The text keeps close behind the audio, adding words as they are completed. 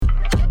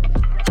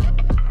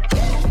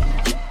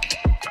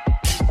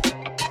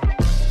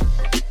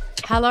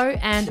Hello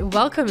and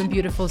welcome,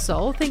 beautiful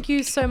soul. Thank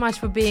you so much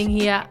for being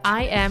here.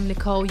 I am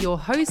Nicole, your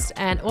host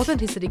and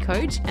authenticity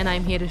coach, and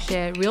I'm here to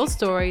share real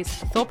stories,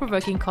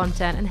 thought-provoking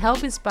content, and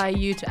help inspire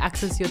you to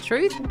access your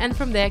truth and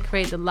from there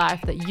create the life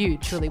that you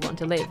truly want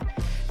to live.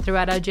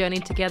 Throughout our journey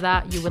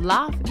together, you will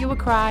laugh, you will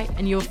cry,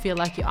 and you'll feel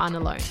like you aren't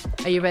alone.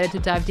 Are you ready to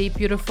dive deep,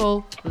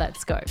 beautiful?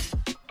 Let's go.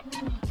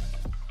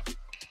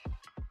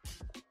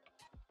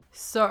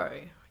 So,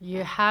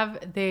 you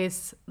have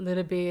this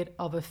little bit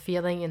of a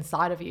feeling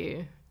inside of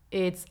you.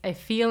 It's a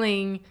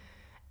feeling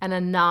and a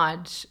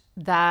nudge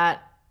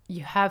that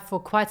you have for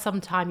quite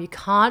some time. You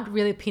can't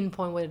really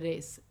pinpoint what it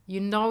is. You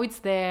know it's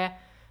there.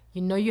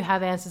 You know you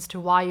have answers to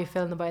why you're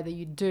feeling the way that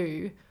you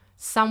do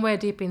somewhere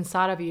deep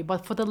inside of you.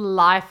 But for the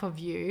life of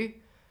you,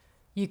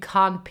 you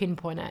can't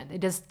pinpoint it.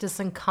 It just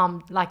doesn't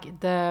come. Like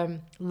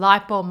the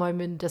light bulb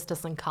moment just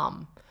doesn't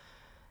come.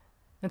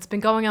 It's been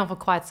going on for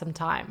quite some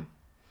time.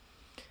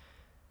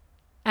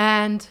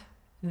 And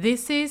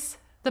this is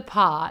the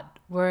part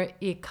where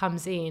it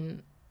comes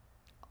in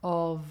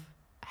of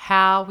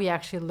how we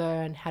actually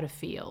learn how to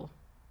feel.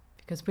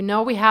 Because we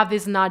know we have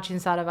this nudge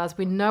inside of us.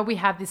 We know we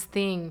have this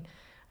thing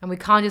and we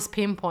can't just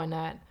pinpoint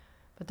it.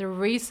 But the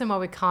reason why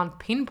we can't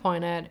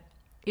pinpoint it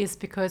is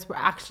because we're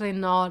actually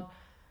not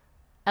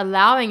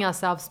allowing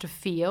ourselves to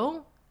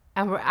feel,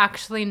 and we're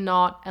actually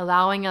not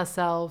allowing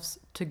ourselves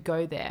to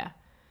go there.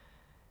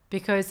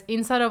 Because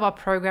inside of our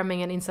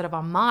programming and inside of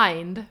our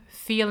mind,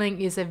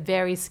 feeling is a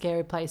very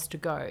scary place to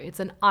go. It's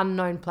an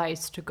unknown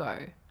place to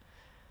go.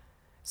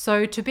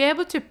 So to be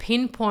able to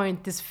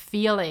pinpoint this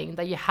feeling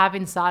that you have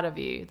inside of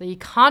you, that you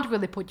can't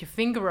really put your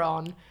finger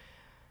on,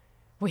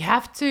 we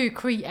have to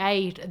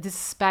create this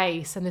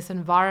space and this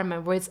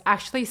environment where it's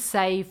actually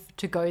safe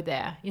to go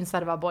there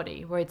inside of our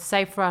body, where it's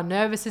safe for our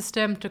nervous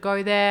system to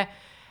go there,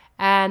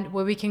 and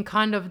where we can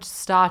kind of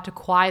start to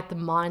quiet the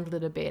mind a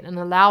little bit and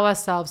allow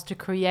ourselves to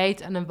create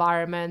an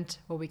environment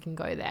where we can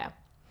go there.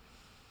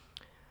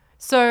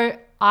 So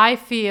I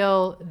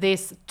feel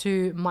this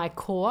to my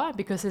core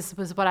because this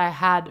was what I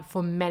had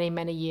for many,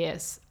 many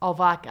years of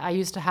like, I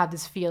used to have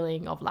this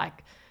feeling of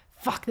like,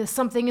 fuck, there's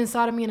something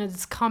inside of me and I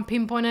just can't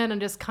pinpoint it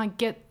and just can't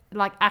get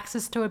like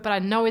access to it, but I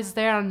know it's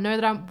there. I know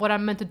that what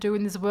I'm meant to do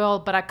in this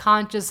world, but I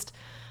can't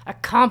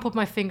put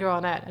my finger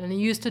on it. And it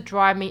used to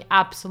drive me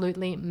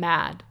absolutely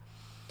mad.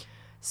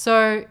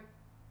 So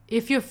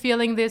if you're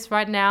feeling this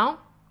right now,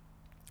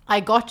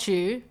 I got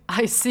you.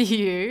 I see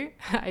you.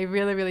 I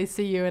really, really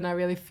see you, and I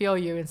really feel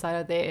you inside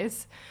of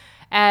this.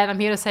 And I'm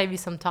here to save you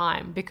some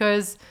time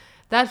because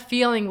that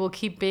feeling will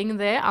keep being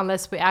there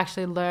unless we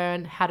actually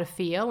learn how to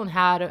feel and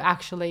how to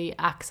actually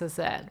access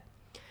it.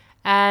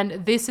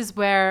 And this is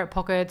where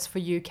Pockets for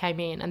You came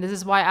in. And this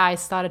is why I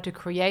started to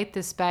create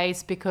this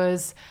space,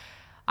 because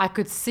I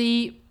could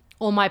see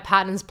all my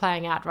patterns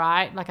playing out,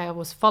 right? Like I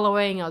was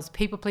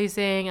people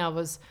pleasing, I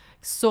was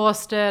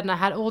exhausted, and I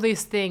had all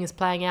these things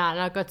playing out,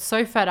 and I got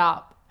so fed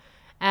up.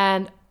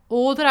 And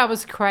all that I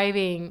was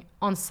craving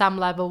on some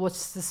level was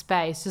just the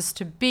space, just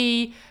to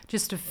be,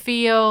 just to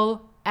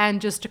feel,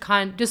 and just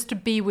to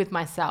be with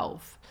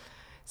myself.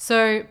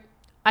 So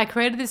I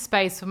created this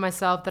space for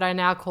myself that I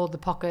now call the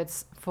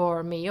Pockets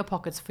for Me or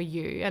Pockets for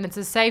You. And it's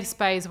a safe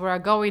space where I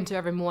go into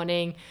every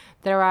morning,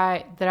 that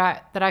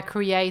I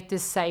create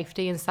this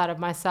safety inside of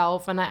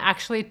myself, and I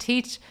actually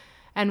teach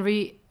and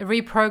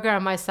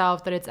reprogram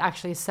myself that it's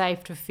actually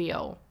safe to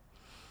feel.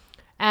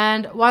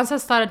 And once I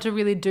started to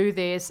really do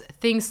this,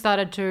 things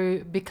started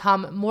to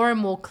become more and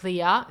more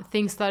clear.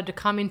 Things started to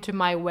come into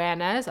my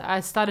awareness.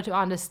 I started to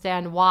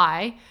understand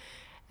why.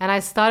 And I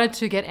started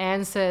to get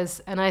answers,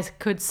 and I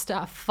could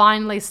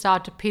finally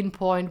start to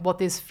pinpoint what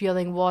this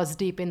feeling was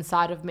deep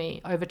inside of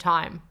me over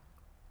time.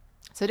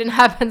 So it didn't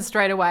happen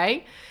straight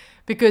away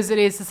because it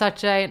is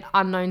such an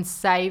unknown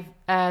safe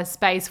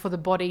space for the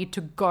body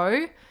to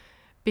go.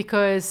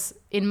 Because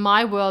in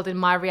my world, in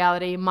my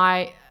reality,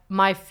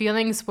 my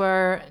feelings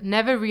were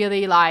never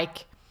really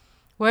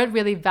weren't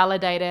really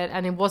validated,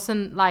 and it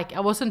wasn't like, I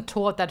wasn't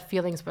taught that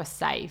feelings were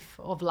safe,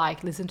 of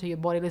like, listen to your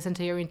body, listen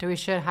to your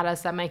intuition, how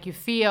does that make you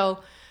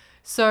feel?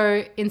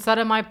 So inside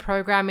of my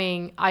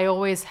programming, I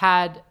always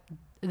had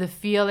the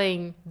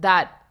feeling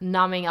that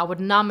I would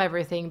numb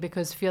everything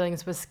because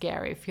feelings were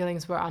scary,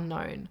 feelings were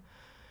unknown.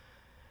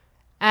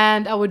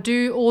 And I would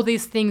do all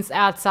these things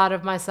outside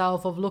of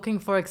myself, of looking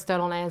for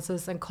external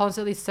answers and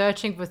constantly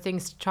searching for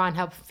things to try and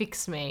help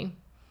fix me.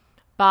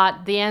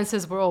 But the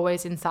answers were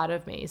always inside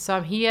of me. So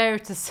I'm here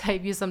to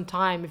save you some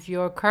time. If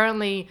you're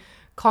currently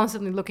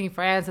constantly looking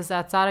for answers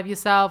outside of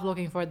yourself,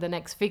 looking for the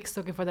next fix,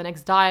 looking for the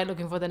next diet,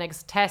 looking for the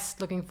next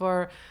test, looking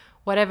for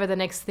whatever the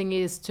next thing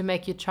is to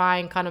make you try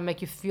and kind of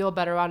make you feel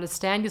better,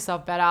 understand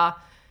yourself better,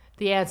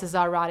 the answers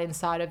are right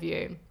inside of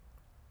you.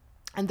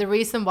 And the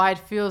reason why it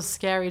feels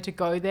scary to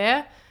go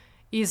there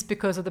is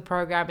because of the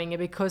programming and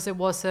because it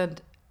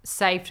wasn't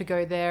safe to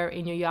go there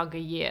in your younger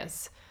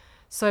years.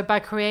 So by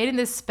creating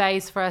this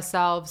space for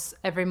ourselves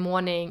every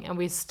morning, and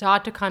we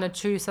start to kind of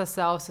choose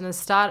ourselves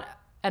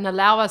and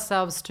allow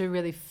ourselves to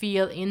really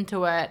feel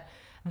into it,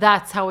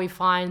 that's how we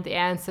find the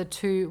answer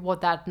to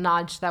what that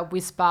nudge, that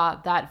whisper,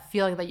 that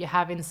feeling that you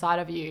have inside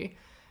of you.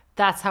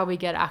 That's how we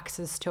get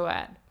access to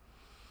it.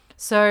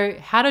 So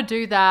how to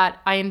do that,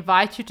 I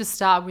invite you to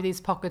start with these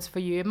pockets for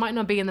you. It might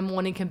not be in the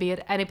morning, it can be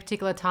at any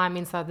particular time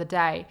inside the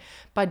day,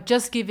 but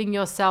just giving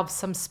yourself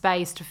some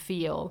space to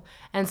feel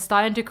and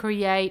starting to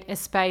create a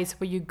space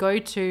where you go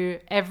to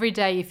every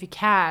day if you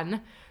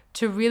can,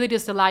 to really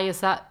just allow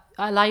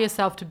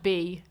yourself to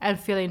be and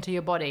feel into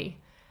your body,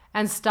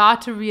 and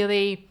start to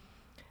really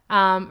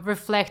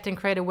reflect and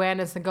create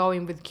awareness and go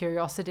in with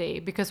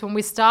curiosity. Because when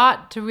we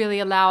start to really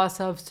allow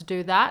ourselves to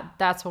do that,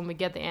 that's when we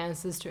get the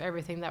answers to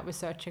everything that we're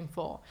searching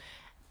for.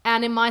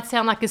 And it might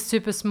sound like a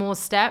super small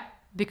step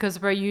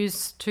because we're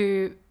used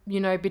to,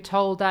 be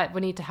told that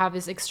we need to have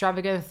this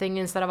extravagant thing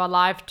inside of our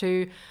life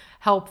to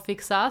help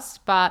fix us,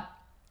 but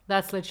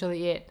that's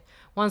literally it.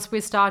 Once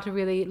we start to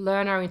really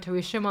learn our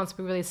intuition, once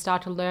we really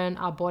start to learn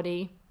our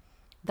body,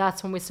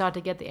 that's when we start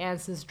to get the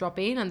answers drop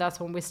in, and that's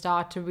when we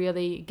start to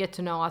really get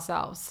to know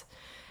ourselves.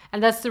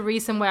 And that's the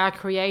reason why I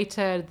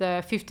created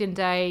the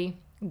 15-day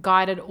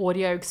guided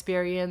audio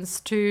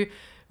experience, to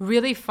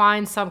really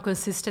find some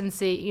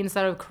consistency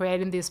inside of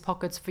creating these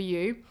pockets for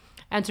you,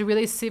 and to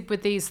really sit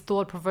with these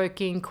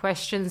thought-provoking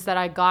questions that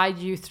I guide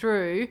you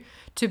through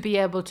to be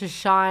able to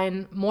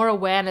shine more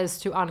awareness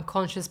to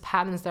unconscious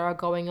patterns that are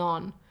going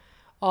on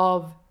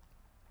of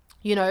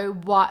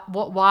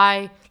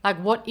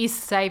what is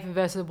safe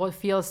versus what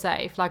feels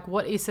safe? Like,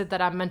 what is it that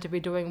I'm meant to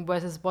be doing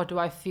versus what do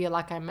I feel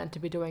like I'm meant to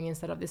be doing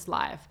instead of this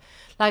life?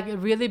 Like,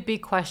 really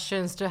big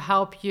questions to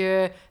help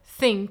you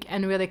think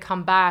and really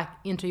come back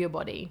into your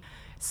body.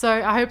 So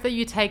I hope that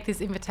you take this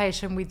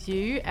invitation with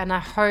you, and I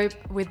hope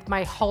with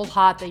my whole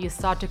heart that you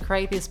start to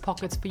create these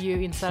pockets for you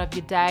inside of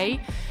your day.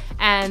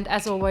 And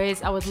as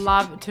always, I would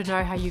love to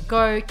know how you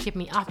go. Keep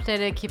me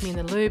updated, keep me in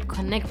the loop,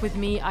 connect with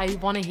me. I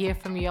want to hear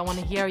from you. I want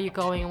to hear how you're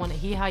going. I want to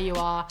hear how you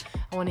are.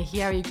 I want to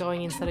hear how you're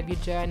going inside of your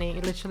journey.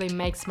 It literally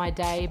makes my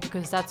day,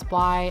 because that's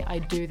why I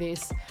do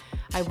this.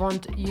 I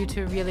want you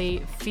to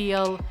really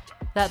feel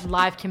that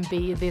life can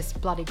be this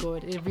bloody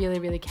good. It really,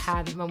 really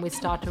can when we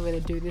start to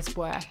really do this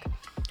work.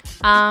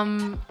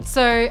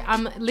 So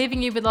I'm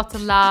leaving you with lots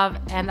of love,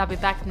 and I'll be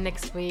back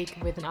next week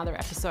with another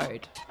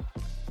episode.